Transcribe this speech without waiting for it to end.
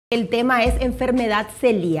El tema es enfermedad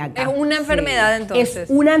celíaca. Es una enfermedad, sí. Entonces. Es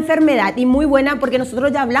una enfermedad y muy buena porque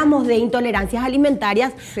nosotros ya hablamos de intolerancias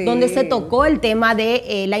alimentarias, sí, donde se tocó el tema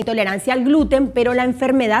de la intolerancia al gluten, pero la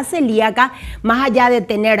enfermedad celíaca, más allá de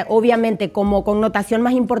tener obviamente como connotación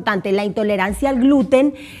más importante la intolerancia al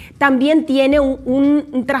gluten, también tiene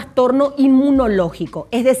un trastorno inmunológico,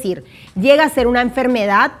 es decir, llega a ser una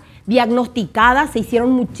enfermedad diagnosticada. Se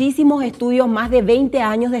hicieron muchísimos estudios, más de 20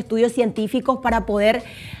 años de estudios científicos para poder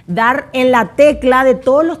dar en la tecla de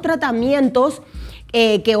todos los tratamientos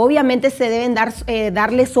que obviamente se deben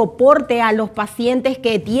darle soporte a los pacientes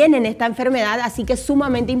que tienen esta enfermedad, así que es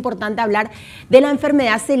sumamente importante hablar de la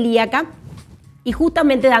enfermedad celíaca y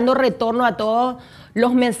justamente dando retorno a todos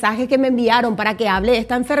los mensajes que me enviaron para que hable de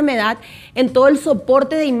esta enfermedad, en todo el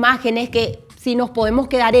soporte de imágenes que si nos podemos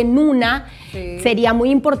quedar en una, sí, sería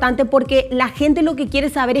muy importante porque la gente lo que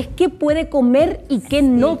quiere saber es qué puede comer y qué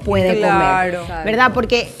no puede comer, ¿verdad?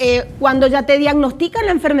 Porque cuando ya te diagnostican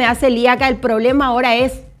la enfermedad celíaca, el problema ahora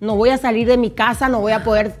es, no voy a salir de mi casa, no voy a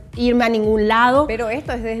poder irme a ningún lado. ¿Pero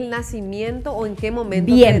esto es desde el nacimiento o en qué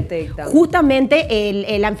momento se detectan? Justamente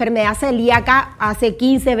la enfermedad celíaca hace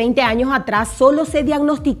 15, 20 años atrás solo se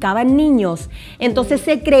diagnosticaba en niños. Entonces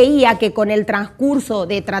se creía que con el transcurso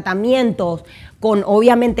de tratamientos, con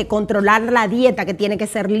obviamente controlar la dieta que tiene que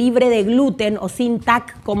ser libre de gluten o sin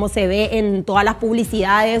TAC, como se ve en todas las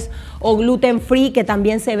publicidades, o gluten free, que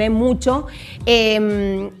también se ve mucho,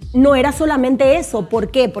 no era solamente eso. ¿Por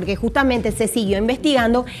qué? Porque justamente se siguió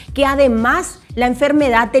investigando que además la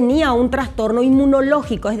enfermedad tenía un trastorno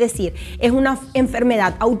inmunológico, es decir, es una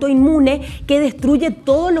enfermedad autoinmune que destruye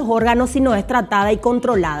todos los órganos si no es tratada y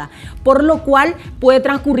controlada, por lo cual puede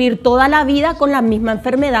transcurrir toda la vida con la misma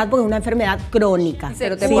enfermedad porque es una enfermedad crónica.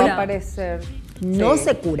 Pero te puede aparecer. No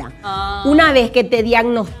se cura. Una vez que te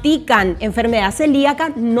diagnostican enfermedad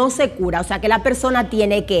celíaca, no se cura. O sea que la persona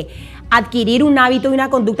tiene que adquirir un hábito y una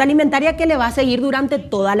conducta alimentaria que le va a seguir durante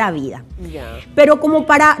toda la vida. Pero como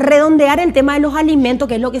para redondear el tema de los alimentos,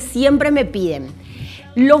 que es lo que siempre me piden,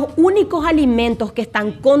 los únicos alimentos que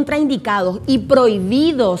están contraindicados y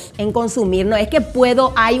prohibidos en consumir, no es que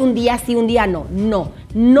hay un día sí, un día no,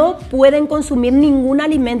 no pueden consumir ningún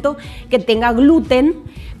alimento que tenga gluten,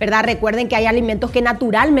 ¿verdad? Recuerden que hay alimentos que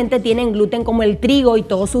naturalmente tienen gluten, como el trigo y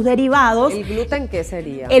todos sus derivados. ¿El gluten qué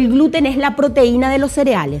sería? El gluten es la proteína de los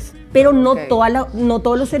cereales, pero no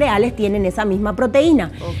todos los cereales tienen esa misma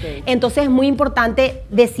proteína. Entonces es muy importante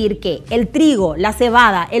decir que el trigo, la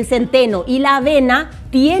cebada, el centeno y la avena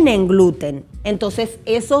tienen gluten. Entonces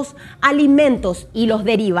esos alimentos y los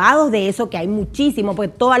derivados de eso, que hay muchísimos, pues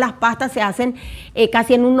todas las pastas se hacen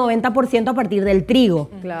casi en un 90% a partir del trigo.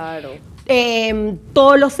 Claro.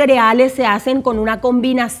 Todos los cereales se hacen con una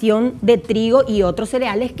combinación de trigo y otros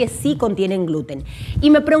cereales que sí contienen gluten.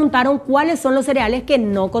 Y me preguntaron cuáles son los cereales que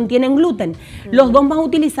no contienen gluten. Los dos más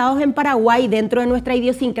utilizados en Paraguay dentro de nuestra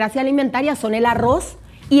idiosincrasia alimentaria son el arroz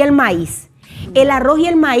y el maíz. El arroz y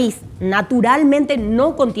el maíz naturalmente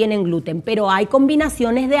no contienen gluten, pero hay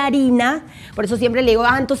combinaciones de harina, por eso siempre le digo,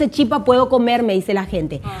 entonces chipa puedo comer, me dice la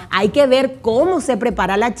gente. Hay que ver cómo se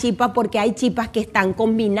prepara la chipa, porque hay chipas que están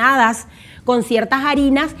combinadas con ciertas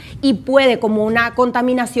harinas y puede, como una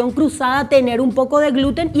contaminación cruzada, tener un poco de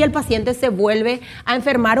gluten y el paciente se vuelve a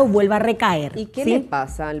enfermar o vuelve a recaer. ¿Y qué le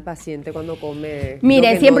pasa al paciente cuando come?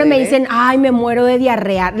 Mire, siempre me dicen, ay, me muero de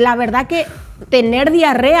diarrea. La verdad que tener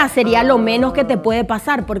diarrea sería lo menos que te puede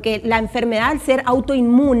pasar, porque la enfermedad, al ser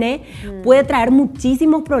autoinmune, puede traer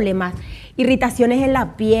muchísimos problemas. Irritaciones en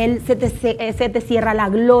la piel, se te cierra la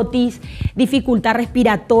glotis, dificultad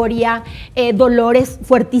respiratoria, dolores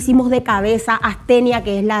fuertísimos de cabeza, astenia,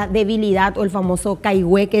 que es la debilidad, o el famoso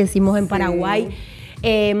caigüe que decimos en Paraguay.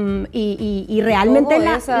 Y realmente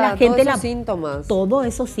la gente todos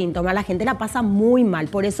esos síntomas la gente la pasa muy mal.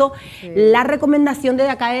 Por eso la recomendación desde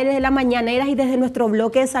acá, desde la mañanera y desde nuestro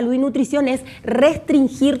bloque de salud y nutrición, es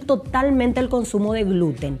restringir totalmente el consumo de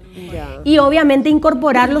gluten. Y obviamente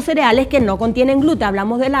incorporar los cereales que no contienen gluten.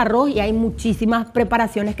 Hablamos del arroz y hay muchísimas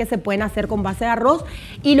preparaciones que se pueden hacer con base de arroz,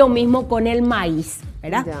 y lo mismo con el maíz,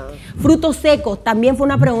 ¿verdad? Frutos secos, también fue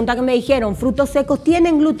una pregunta que me dijeron, ¿frutos secos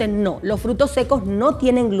tienen gluten? No, los frutos secos no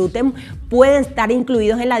tienen gluten, pueden estar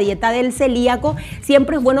incluidos en la dieta del celíaco.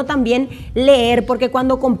 Siempre es bueno también leer, porque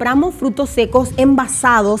cuando compramos frutos secos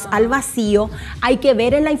envasados al vacío, hay que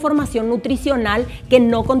ver en la información nutricional que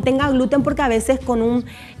no contenga gluten, porque a veces con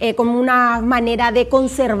una manera de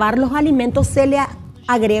conservar los alimentos se le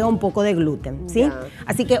agrega un poco de gluten, ¿sí?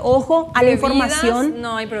 Así que ojo a la información.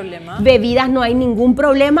 No hay problema. Bebidas no hay ningún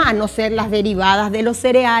problema, a no ser las derivadas de los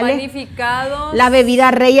cereales. Panificados. La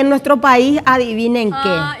bebida rey en nuestro país, adivinen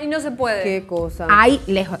qué. Y no se puede. ¿Qué cosa?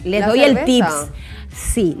 Les doy el tips.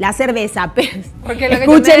 Sí, la cerveza. Porque lo que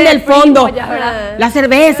Escuchen yo me del fondo. deprimo ya, ¿verdad? La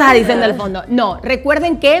cerveza, dicen del fondo. No,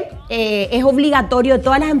 recuerden que es obligatorio de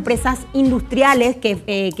todas las empresas industriales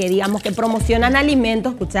que digamos que promocionan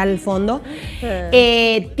alimentos, escuchar el fondo,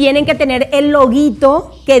 tienen que tener el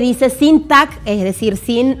loguito que dice sin TAC, es decir,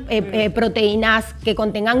 sin proteínas que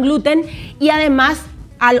contengan gluten, y además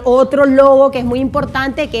al otro logo que es muy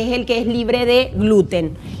importante, que es el que es libre de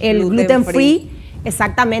gluten, el gluten free.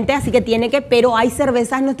 Exactamente, así que tiene que, pero hay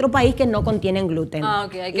cervezas en nuestro país que no contienen gluten. Ah,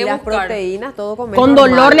 ok, hay que Y las buscar. proteínas, todo comer Con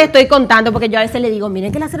normal. dolor le estoy contando, porque yo a veces le digo,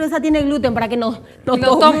 miren que la cerveza tiene gluten para que no No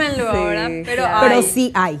tomen luego, Sí, ¿verdad? Pero, claro. Pero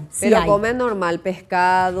sí hay, sí Pero hay. comen normal,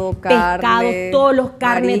 pescado, Pescado, carne, todos los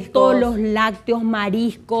carnes, mariscos. todos los lácteos,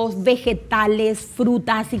 mariscos, vegetales,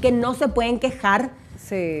 frutas, así que no se pueden quejar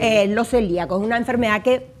Sí. los celíacos. Es una enfermedad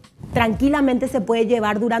que tranquilamente se puede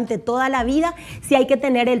llevar durante toda la vida. Sí hay que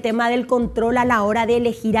tener el tema del control a la hora de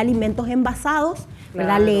elegir alimentos envasados,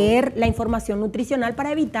 ¿verdad? Claro. Leer la información nutricional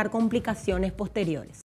para evitar complicaciones posteriores.